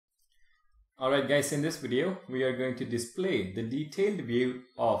Alright guys, in this video we are going to display the detailed view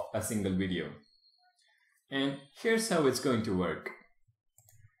of a single video. And here's how it's going to work.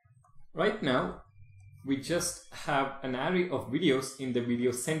 Right now we just have an array of videos in the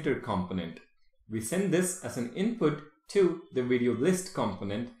video center component. We send this as an input to the video list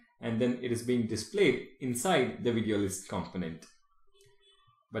component, and then it is being displayed inside the video list component.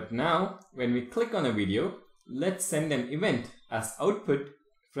 But now when we click on a video, let's send an event as output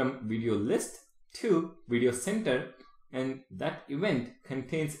from video list to video center, and that event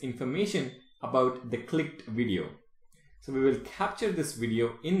contains information about the clicked video. So we will capture this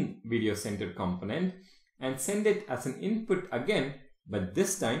video in video center component and send it as an input again, but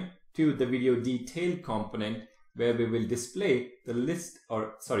this time to the video detail component, where we will display the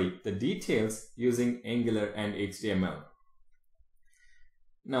the details using Angular and HTML.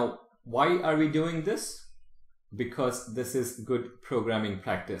 Now, why are we doing this? Because this is good programming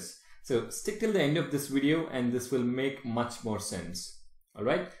practice. So stick till the end of this video and this will make much more sense.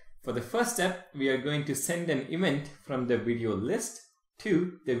 Alright, for the first step, we are going to send an event from the video list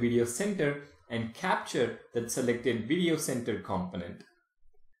to the video center and capture that selected video center component.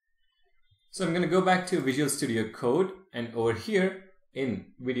 So I'm going to go back to Visual Studio Code, and over here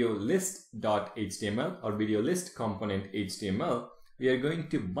in video list.html or video list component HTML, we are going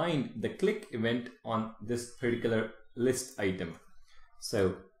to bind the click event on this particular list item.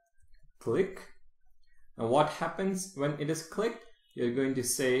 So click. Now what happens when it is clicked? You're going to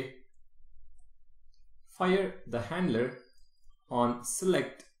say fire the handler on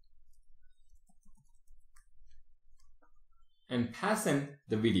select and pass in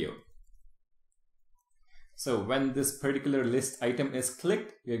the video. So when this particular list item is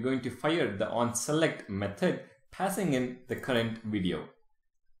clicked, we are going to fire the onSelect method, passing in the current video.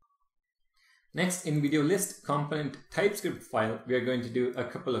 Next, in video list component TypeScript file, we are going to do a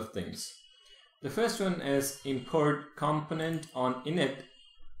couple of things. The first one is import component on init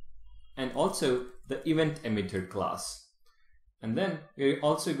and also the event emitter class. And then we're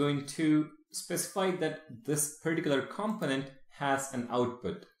also going to specify that this particular component has an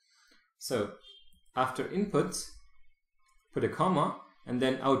output. So after inputs, put a comma and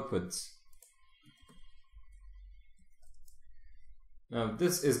then outputs. Now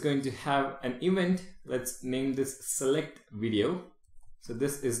this is going to have an event. Let's name this select video. So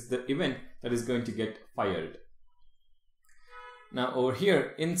this is the event that is going to get fired. Now over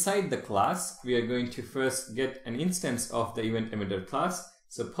here inside the class, we are going to first get an instance of the event emitter class.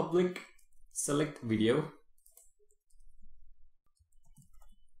 So public select video.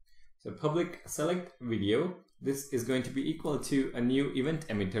 So public select video, this is going to be equal to a new event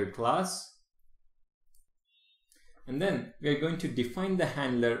emitter class. And then we are going to define the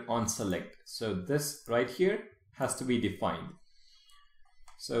handler on select. So this right here has to be defined.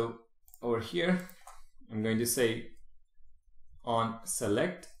 So over here, I'm going to say on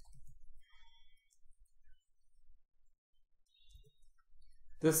select.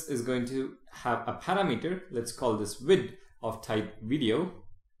 This is going to have a parameter. Let's call this width of type video.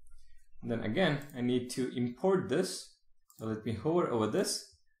 And then again, I need to import this. So let me hover over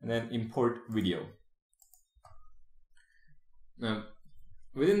this and then import video. Now,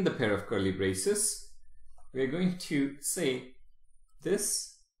 within the pair of curly braces, we are going to say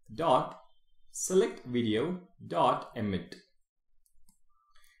this dot select video dot emit.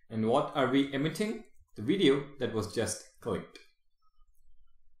 And what are we emitting? The video that was just clicked.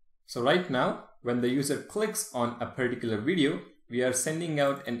 So right now, when the user clicks on a particular video, we are sending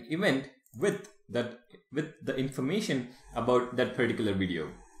out an event with the information about that particular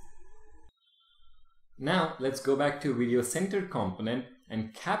video. Now let's go back to video center component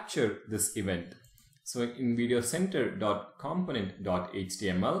and capture this event. So in video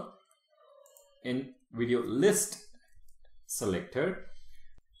center.component.html, in video list selector,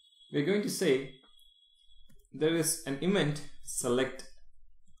 we're going to say there is an event select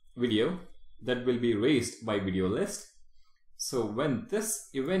video that will be raised by video list. So when this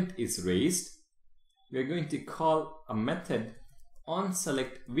event is raised, we are going to call a method on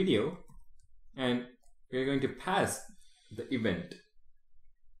select video, and we are going to pass the event.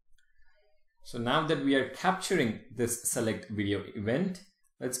 So now that we are capturing this select video event,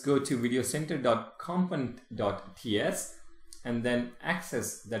 let's go to videocenter.component.ts and then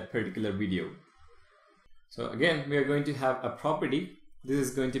access that particular video. So again, we are going to have a property. This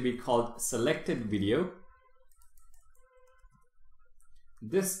is going to be called selected video.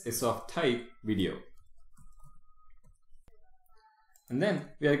 This is of type video. And then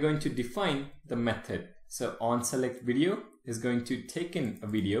we are going to define the method. So onSelectVideo is going to take in a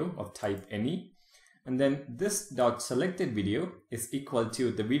video of type any, and then this dot selected video is equal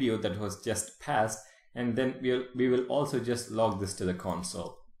to the video that was just passed, and then we will also just log this to the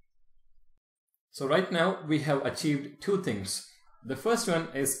console. So right now we have achieved two things. The first one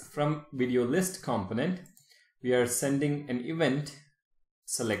is from video list component, we are sending an event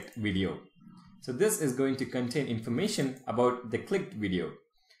select video. So this is going to contain information about the clicked video.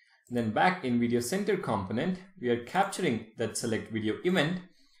 Then back in video center component, we are capturing that select video event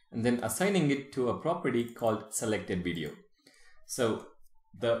and then assigning it to a property called selected video. So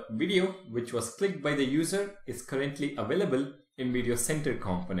the video which was clicked by the user is currently available in video center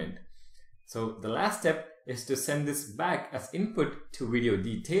component. So the last step is to send this back as input to video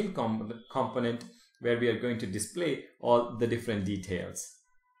detail component, where we are going to display all the different details.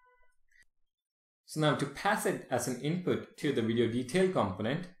 So now to pass it as an input to the video detail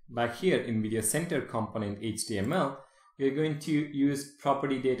component, back here in video center component HTML, we are going to use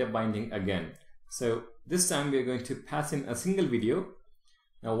property data binding again. So this time we are going to pass in a single video.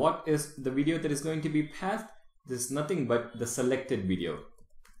 Now what is the video that is going to be passed? This is nothing but the selected video.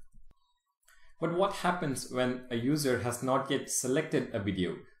 But what happens when a user has not yet selected a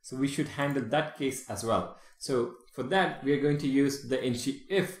video? So we should handle that case as well. So for that, we are going to use the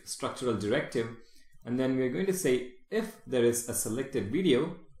if structural directive, and then we are going to say if there is a selected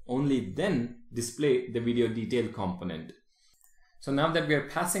video, only then display the video detail component. So now that we are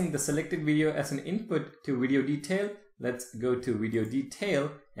passing the selected video as an input to video detail, let's go to video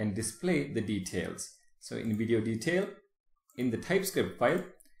detail and display the details. So in video detail, in the TypeScript file,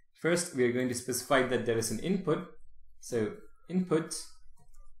 first we are going to specify that there is an input. So input,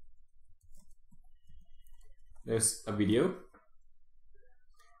 there's a video.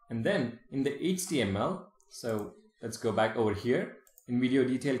 And then in the HTML, so let's go back over here. In video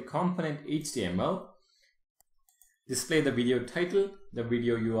detail component HTML, display the video title, the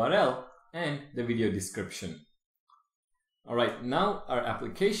video URL, and the video description. Alright, now our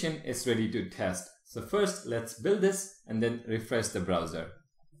application is ready to test. So first let's build this and then refresh the browser.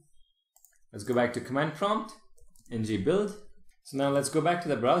 Let's go back to command prompt, ng build. So now let's go back to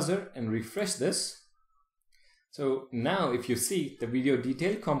the browser and refresh this. So now if you see, the video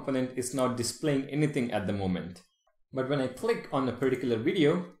detail component is not displaying anything at the moment. But when I click on a particular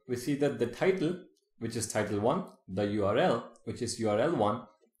video, we see that the title, which is title 1, the URL, which is URL 1,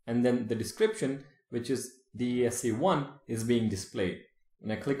 and then the description, which is DESC1, is being displayed.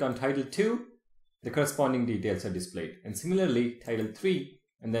 When I click on title 2, the corresponding details are displayed. And similarly, title 3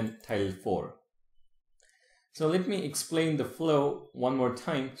 and then title 4. So let me explain the flow one more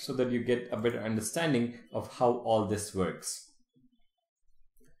time so that you get a better understanding of how all this works.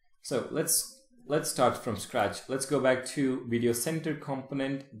 So let's start from scratch. Let's go back to video center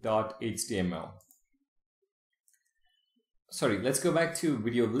component.html. Sorry, let's go back to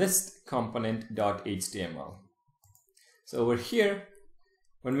video list component.html. So over here,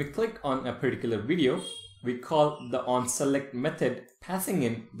 when we click on a particular video, we call the onSelect method passing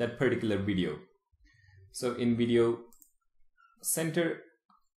in that particular video. So in video center,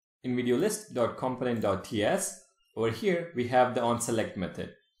 in video list.component.ts, over here we have the onSelect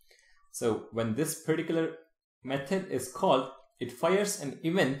method. So when this particular method is called, it fires an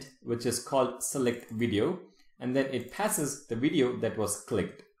event which is called select video, and then it passes the video that was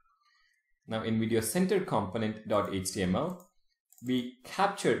clicked. Now in video center component.html, we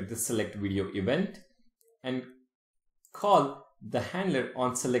capture the select video event and call the handler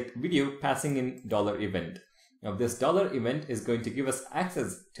on select video passing in $event. Now this $event is going to give us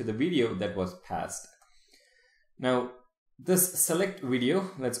access to the video that was passed. Now this select video,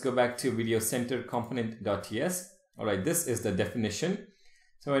 let's go back to video center component.ts. Alright, this is the definition.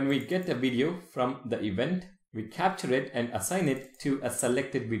 So when we get a video from the event, we capture it and assign it to a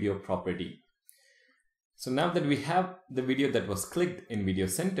selected video property. So now that we have the video that was clicked in video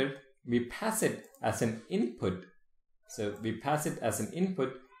center, we pass it as an input. So we pass it as an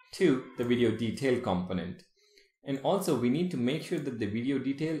input to the video detail component. And also we need to make sure that the video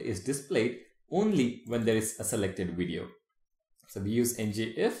detail is displayed only when there is a selected video. So we use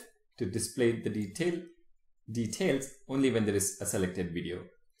ngIf to display the details only when there is a selected video.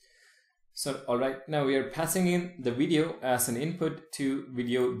 So alright, now we are passing in the video as an input to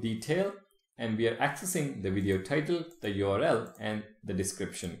video detail, and we are accessing the video title, the URL, and the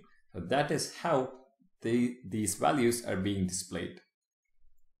description. So that is how these values are being displayed.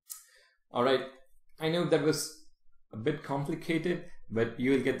 Alright, I know that was a bit complicated, but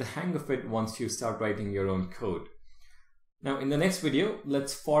you will get the hang of it once you start writing your own code. Now in the next video,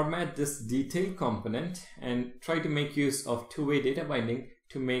 let's format this detail component and try to make use of two-way data binding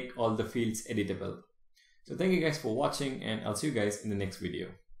to make all the fields editable. So thank you guys for watching, and I'll see you guys in the next video.